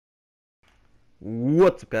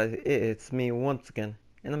What's up, guys? It's me once again,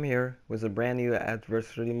 and I'm here with a brand new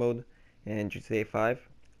Adversary mode in GTA 5.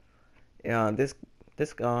 This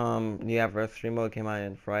new Adversary mode came out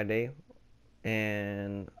on Friday,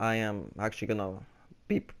 and I am actually gonna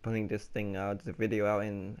be putting the video out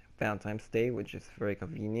in Valentine's Day, which is very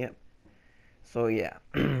convenient. So yeah,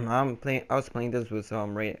 I was playing this with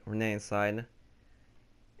Rene inside,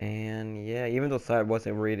 and yeah, even though Side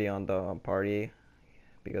wasn't really on the party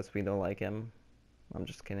because we don't like him. I'm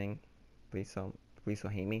just kidding. Please don't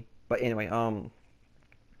hate me. But anyway,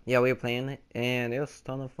 yeah, we were playing it and it was a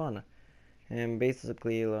ton of fun. And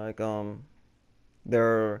basically,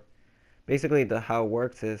 there, basically the how it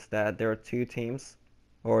works is that there are two teams,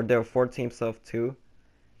 or there are four teams of two,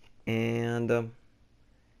 and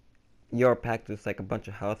you're packed with like a bunch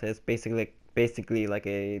of health. It's basically like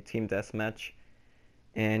a team deathmatch,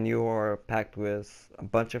 and you are packed with a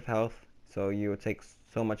bunch of health, so you take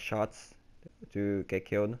so much shots to get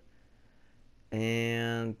killed.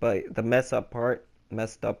 And but the messed up part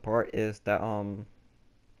is that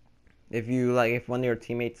if one of your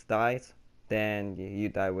teammates dies, then you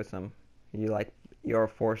die with them. You're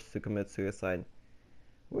forced to commit suicide,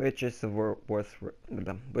 which is the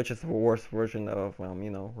worst version of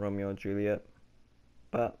Romeo and Juliet.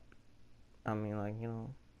 But I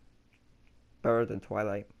mean, better than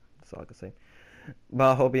Twilight. That's all I can say.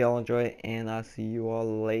 But I hope you all enjoy it, and I'll see you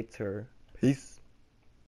all later. Peace.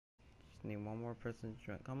 Just need one more person to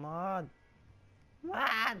join. Come on.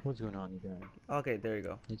 What? What's going on, you guys? Okay, there you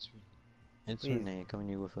go. It's Please. Rene coming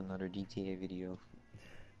to you with another GTA video.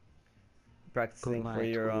 Practicing for My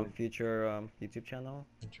your Twitter future YouTube channel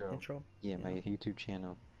intro. Yeah, my YouTube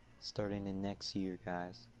channel starting in next year,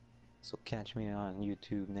 guys. So catch me on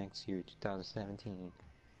YouTube next year, 2017.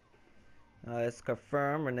 It's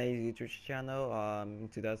confirmed Rene's YouTube channel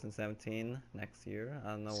 2017 next year. I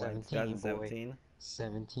don't know why 17, boy. 2017.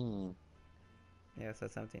 17. Yeah, it's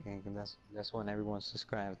at 17. And that's when everyone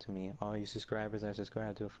subscribed to me. All you subscribers that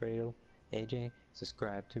subscribe to Alfredo, AJ,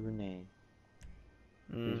 subscribe to Rene.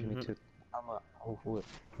 Reach me to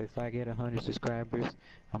if I get 100 subscribers,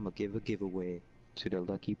 I'm gonna give a giveaway to the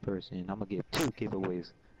lucky person. I'm gonna give 2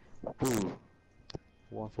 giveaways. Ooh,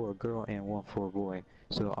 one for a girl and one for a boy.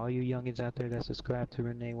 So all you youngins out there that subscribe to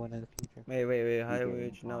Rene one in the future, Wait. How you get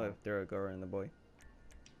would you know info. if they're a girl and a boy?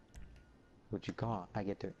 What you call? I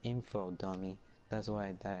get their info, dummy. That's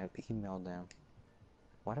why I emailed them.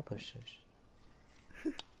 Why'd I push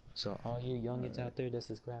this? So all you youngins out there that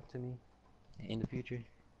subscribe to me in the future,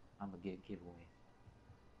 I'm gonna get a giveaway.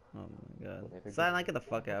 Oh my god. Whatever Silent, get the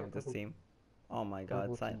giveaway. fuck out of this team. Oh my god,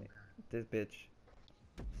 Purple Silent. team. This bitch.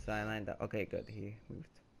 Silent. Okay, good. He moved.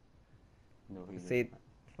 No, he didn't. See,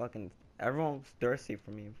 fucking everyone's thirsty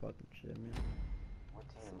for me. Fucking shit, man. What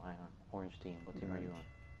team am I on? Orange team. What team are you on?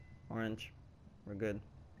 Orange. We're good.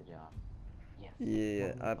 Good job. Yes.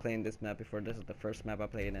 Yeah, I played this map before. This is the first map I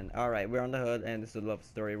played in. Alright, we're on the hood, and this is a love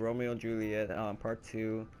story. Romeo and Juliet, part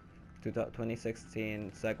 2,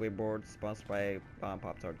 2016, Segway board, sponsored by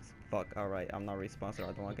Pop-Tarts. Fuck, alright, I'm not really sponsored.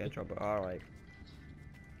 I don't want to get in trouble. Alright.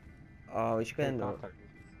 Oh, we should get in the...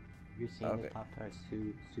 You seen Okay. the Pop-Tarts?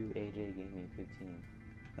 Sue AJ gave me 15.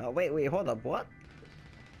 Wait, hold up, what?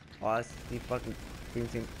 Oh, I see fucking green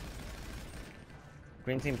team.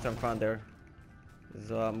 Green team's in front there.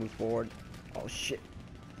 Let's move forward. Oh shit.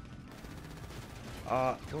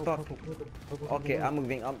 Fuck. Okay, I'm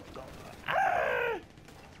moving. Ah!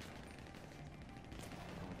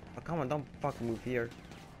 Oh, come on, don't fucking move here.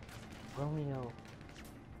 Romeo.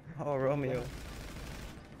 Oh, Romeo.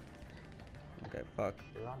 Okay, fuck.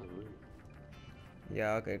 They're on the roof.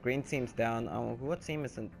 Yeah, okay, green team's down. What team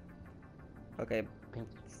isn't? Okay, Pink.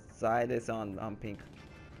 side is on pink.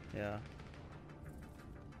 Yeah.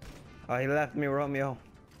 Oh, he left me, Romeo.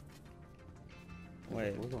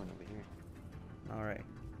 Wait. We're going over here. Alright.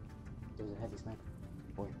 There's a heavy sniper.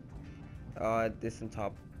 Boy. This in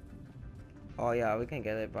top. Oh yeah, we can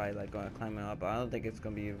get it by like climbing up. I don't think it's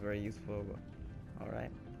gonna be very useful, but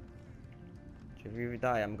alright. If you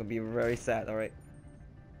die, I'm gonna be very sad, alright?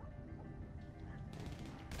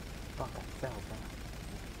 Fuck, I fell down.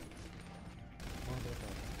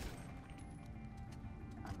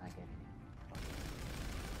 I'm not getting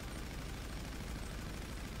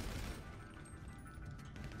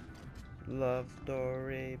it. Love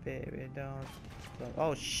story, baby, don't.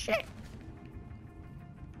 Oh shit!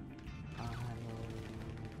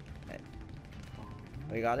 Hey.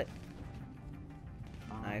 We got it.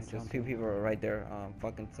 Nice. There's 2 people right there.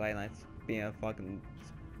 Fucking silence, being a fucking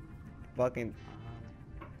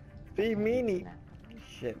be meanie.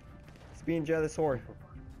 Shit. It's being jealous whore.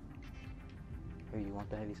 Hey, you want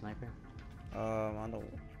the heavy sniper? I don't know.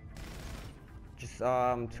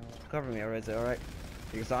 Just cover me, or is it alright?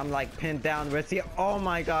 Because I'm like pinned down. Resi. Oh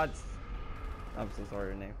my god. I'm so sorry,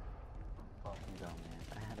 Rene. Fucking dumb, man.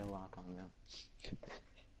 I had a lock on them.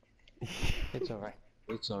 It's alright.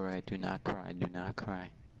 It's alright. Do not cry. Do not cry.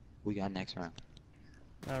 We got next round.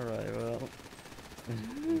 Alright, well.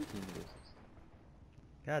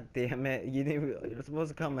 God damn it. You're supposed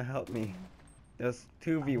to come and help me. There's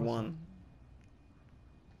 2v1.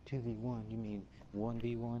 2v1? You mean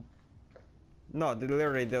 1v1? No,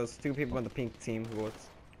 literally, there was 2 people on the pink team who was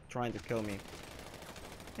trying to kill me.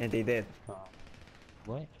 And they did.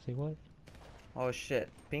 What? Say what? Oh shit.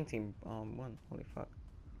 Pink team won. Holy fuck.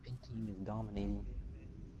 Pink team is dominating.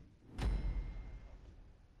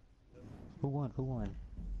 Who won? Who won?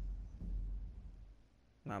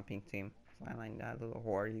 Not pink team. Flatline, that little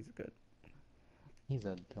whore, he's good. He's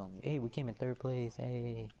a dummy. Hey, we came in 3rd place.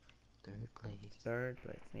 Hey, 3rd place. 3rd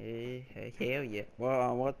place. Hey, hell yeah.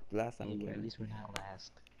 Well, what last time Hey, we at came? least we're not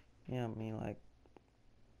last. Yeah, I mean, like,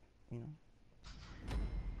 you know.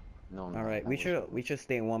 No, All right, we should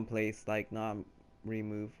stay in one place, like not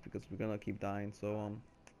remove, because we're gonna keep dying. So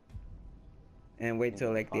and wait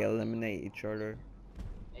till like they eliminate each other.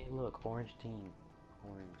 Hey, look, orange team.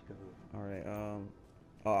 Orange, go. All right.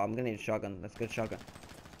 Oh, I'm gonna need a shotgun. Let's get a shotgun.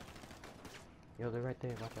 Yo, they're right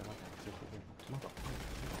there. Watch out, watch out.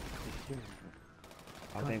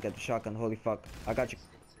 I didn't get the shotgun. Holy fuck! I got you.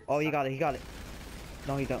 Oh, he got it. He got it.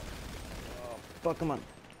 No, he don't. Oh, fuck! Come on.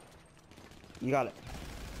 You got it.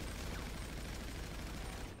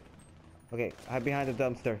 Okay, hide behind the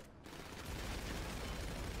dumpster.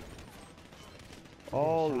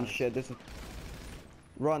 Holy shit, this is...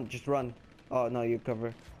 Run, just run. Oh, no, you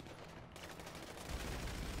cover.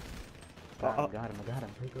 Got him, I got him.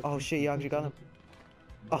 Oh shit, you actually got him.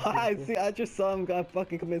 Oh, I see, I just saw him guy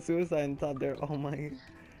fucking commit suicide on top there. Oh my...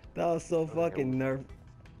 That was so fucking that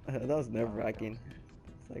was nerve-wracking.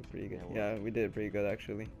 It's like pretty good. Yeah, we did pretty good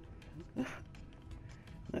actually.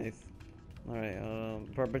 Nice.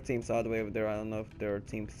 Alright, purple team's all the way over there. I don't know if their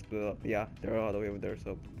team's split up. Yeah, they're all the way over there,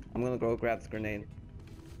 so I'm gonna go grab this grenade.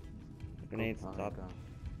 The grenade's on top.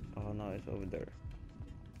 Oh no, it's over there.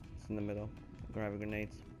 It's in the middle. Grab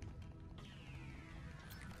grenades.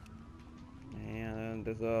 And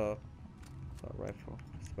there's a rifle.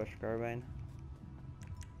 Special carbine.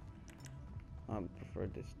 I prefer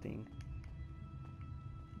this thing.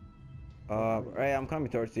 Right, I'm coming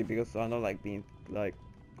towards you because I know like being like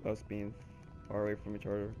us being far away from each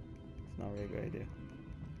other. It's not really a good idea.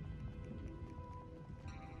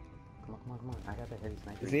 Come on. I got the heavy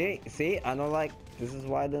sniper. See, I know like this is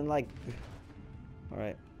why I didn't like. All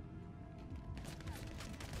right.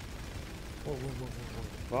 Whoa.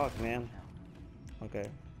 Fuck, man. Okay.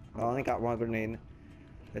 I only got one grenade.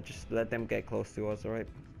 Let's just let them get close to us, alright?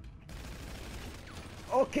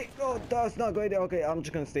 Okay, oh, that's not good. Okay, I'm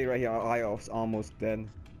just gonna stay right here. I was almost dead.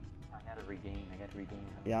 I gotta regain.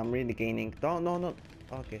 Yeah, I'm really gaining. No.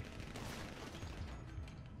 Okay.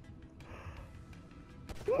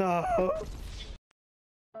 No.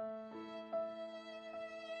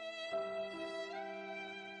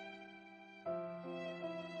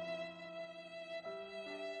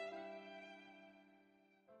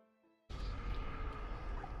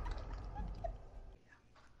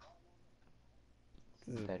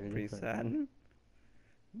 This is pretty sad.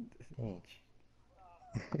 Hey.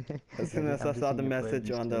 As soon as I saw the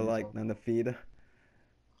message on the feed,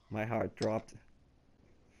 my heart dropped.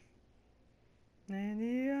 In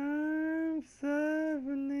the arms of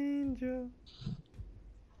an angel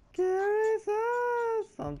carries us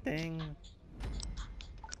something.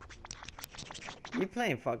 You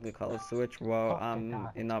playing fucking Color Switch while I'm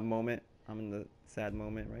in that moment. I'm in the sad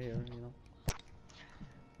moment right here, you know.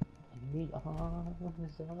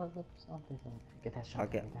 Get that shotgun.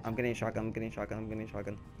 Okay, I'm getting shotgun.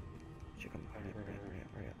 Shit, come on,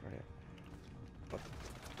 hurry up. Fuck.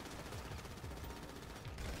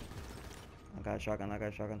 I got a shotgun.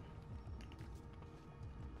 Alright,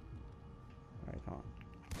 come on.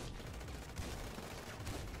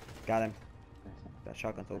 Got him. That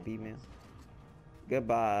shotgun's OP, man.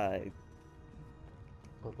 Goodbye.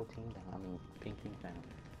 Purple team down. I mean, pink team down.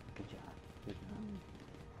 Good job.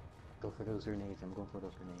 Go for those grenades. I'm going for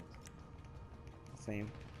those grenades.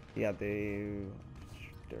 Same. Yeah, they're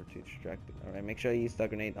too distracted. Alright, make sure you use the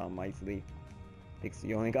grenade on my sleeve. Because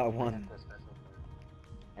you only got one.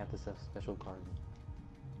 I have the special card.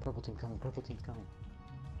 Purple team's coming.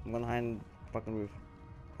 I'm gonna hide in the fucking roof.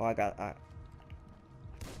 Oh, I got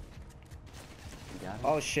You got it?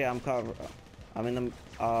 Oh shit, I'm covered. I'm in the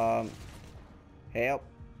help.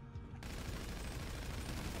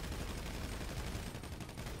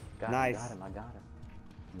 I got him.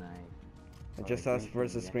 Nice. It's Alright, just us green team,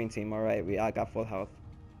 versus yeah. green team. Alright, I got full health.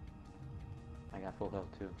 I got full health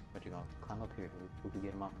too. What you gonna climb up here? We can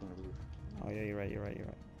get him off from the roof. Oh yeah, you're right, you're right, you're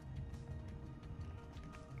right.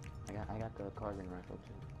 I got the carbon rifle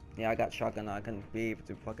too. Yeah, I got shotgun. I can be able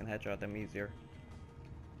to fucking headshot them easier.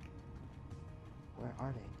 Where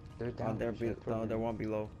are they? They're Oh, down there. no, there won't be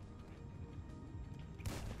low.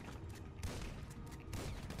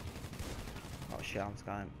 Oh shit, I'm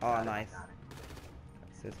skying. Oh, nice.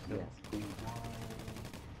 Assist kill. Yes, we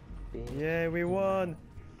won. Bitch. Yeah, we won.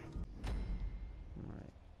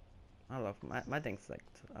 Alright. I love my thing's like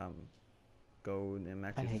gold and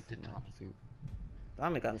matches. I hate the Tommy.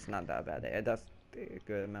 Tommy gun's not that bad. It does a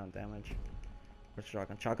good amount of damage. Where's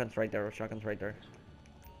shotgun? Shotgun's right there. Shotgun's right there.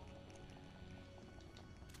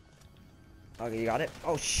 Okay, you got it.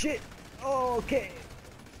 Oh shit. Oh, okay.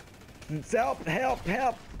 Help! Help!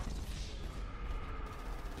 Help!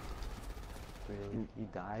 Really? You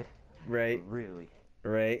died? Right. Really?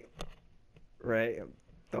 Right. Right.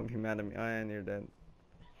 Don't be mad at me. And you're dead.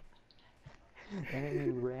 And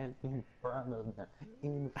you ran in front of them.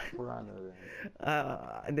 In front of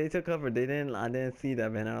them. They took cover. I didn't see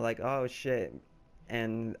them, and I was like, oh shit.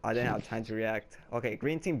 And I didn't have time to react. Okay,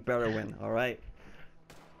 green team better win. All right.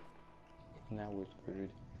 Now we're screwed.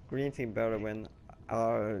 Green team better win.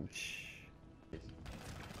 They're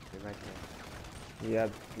right there. Yeah,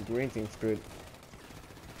 green team screwed.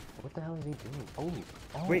 What the hell is he doing?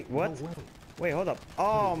 Oh, Wait, what? No way. Wait, hold up.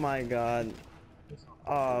 Oh my god.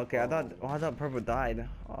 Oh, okay. I thought purple died.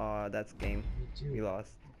 Oh, that's game. Me too. We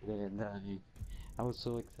lost. Didn't die. I was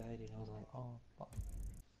so excited. I was like, oh, fuck.